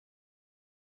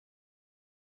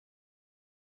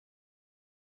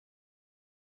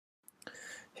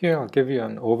Here I'll give you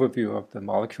an overview of the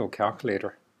molecule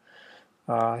calculator.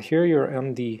 Here you're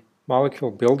in the molecule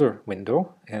builder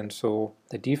window, and so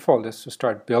the default is to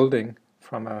start building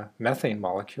from a methane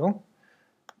molecule,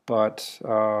 but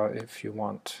if you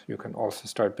want you can also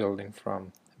start building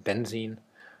from benzene,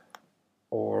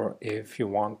 or if you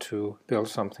want to build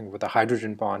something with a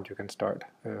hydrogen bond you can start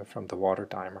from the water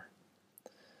dimer.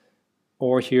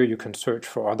 Or here you can search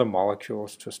for other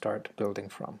molecules to start building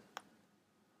from.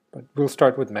 But we'll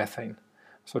start with methane.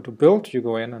 So to build, you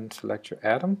go in and select your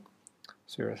atom.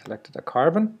 So you're selected a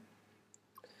carbon.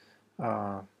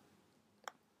 And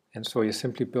so you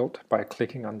simply build by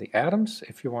clicking on the atoms.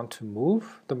 If you want to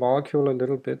move the molecule a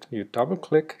little bit, you double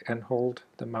click and hold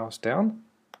the mouse down,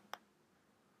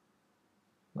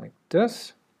 like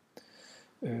this.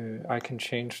 I can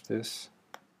change this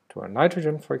to a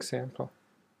nitrogen, for example.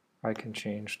 I can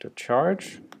change the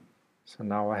charge. So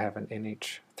now I have an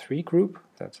NH3 group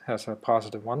that has a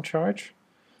 +1 charge,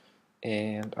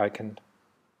 and I can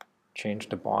change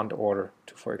the bond order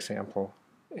to, for example,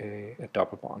 a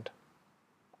double bond.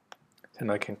 And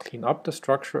I can clean up the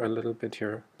structure a little bit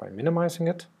here by minimizing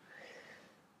it.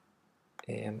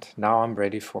 And now I'm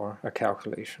ready for a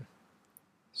calculation.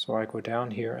 So I go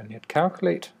down here and hit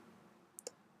calculate.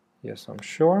 Yes, I'm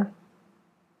sure.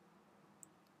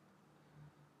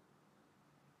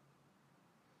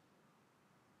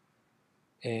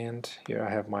 And here I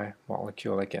have my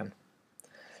molecule again.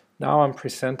 Now I'm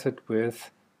presented with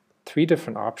 3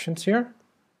 different options here.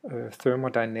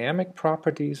 Thermodynamic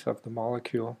properties of the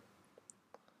molecule.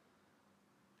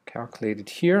 Calculated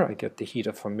here, I get the heat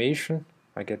of formation,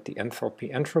 I get the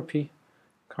enthalpy-entropy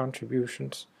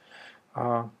contributions,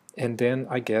 and then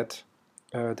I get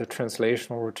the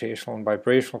translational, rotational, and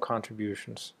vibrational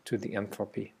contributions to the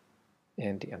enthalpy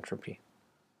and the entropy.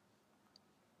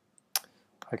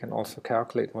 I can also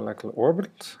calculate molecular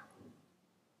orbitals.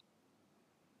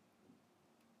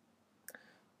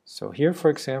 So here, for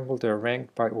example, they're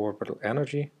ranked by orbital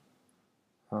energy.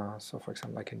 So for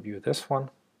example, I can view this one.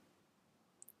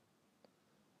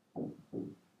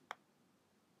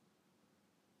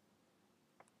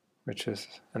 Which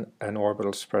is an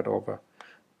orbital spread over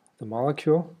the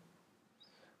molecule.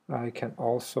 I can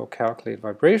also calculate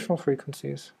vibrational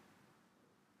frequencies.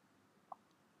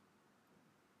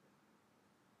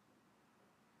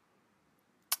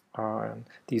 And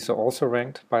these are also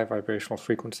ranked by vibrational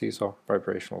frequencies or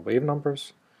vibrational wave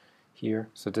numbers here.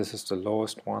 So this is the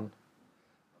lowest one,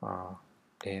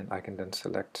 and I can then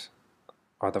select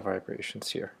other vibrations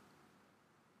here.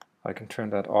 I can turn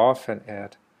that off and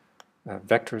add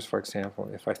vectors, for example,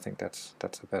 if I think that's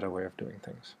a better way of doing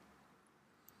things.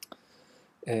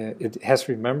 It has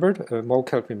remembered,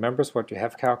 MolCalc remembers what you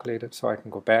have calculated, so I can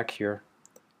go back here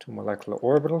to molecular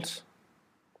orbitals.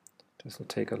 This will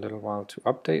take a little while to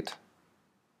update.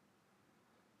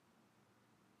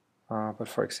 But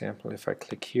for example, if I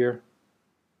click here,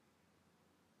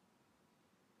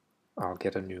 I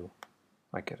get a new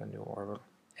orbital.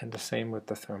 And the same with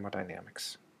the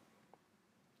thermodynamics.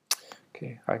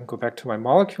 Okay, I can go back to my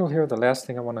molecule here. The last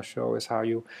thing I want to show is how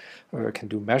you can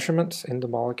do measurements in the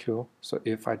molecule. So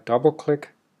if I double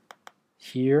click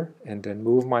here and then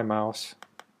move my mouse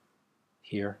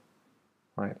here,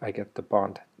 right, I get the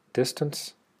bond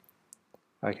distance.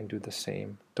 I can do the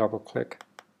same, double click,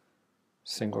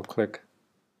 single click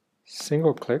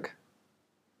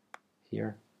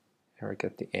here. Here I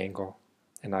get the angle,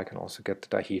 and I can also get the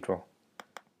dihedral.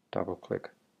 Double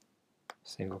click,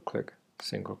 single click,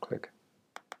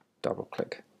 double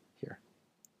click here.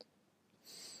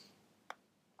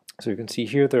 So you can see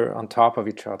here they're on top of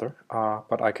each other,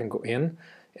 but I can go in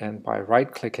and by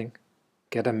right clicking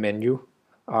get a menu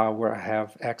where I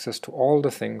have access to all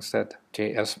the things that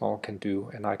JSMol can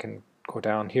do, and I can go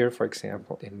down here, for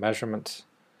example, in measurements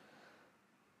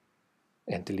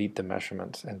and delete the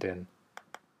measurements, and then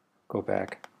go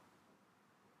back.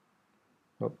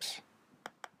 Oops.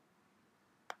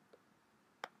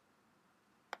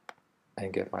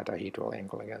 And get my dihedral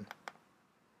angle again,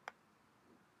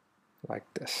 like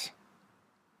this.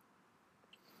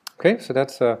 Okay, so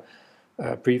that's a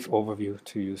brief overview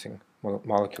to using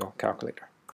molecular calculator.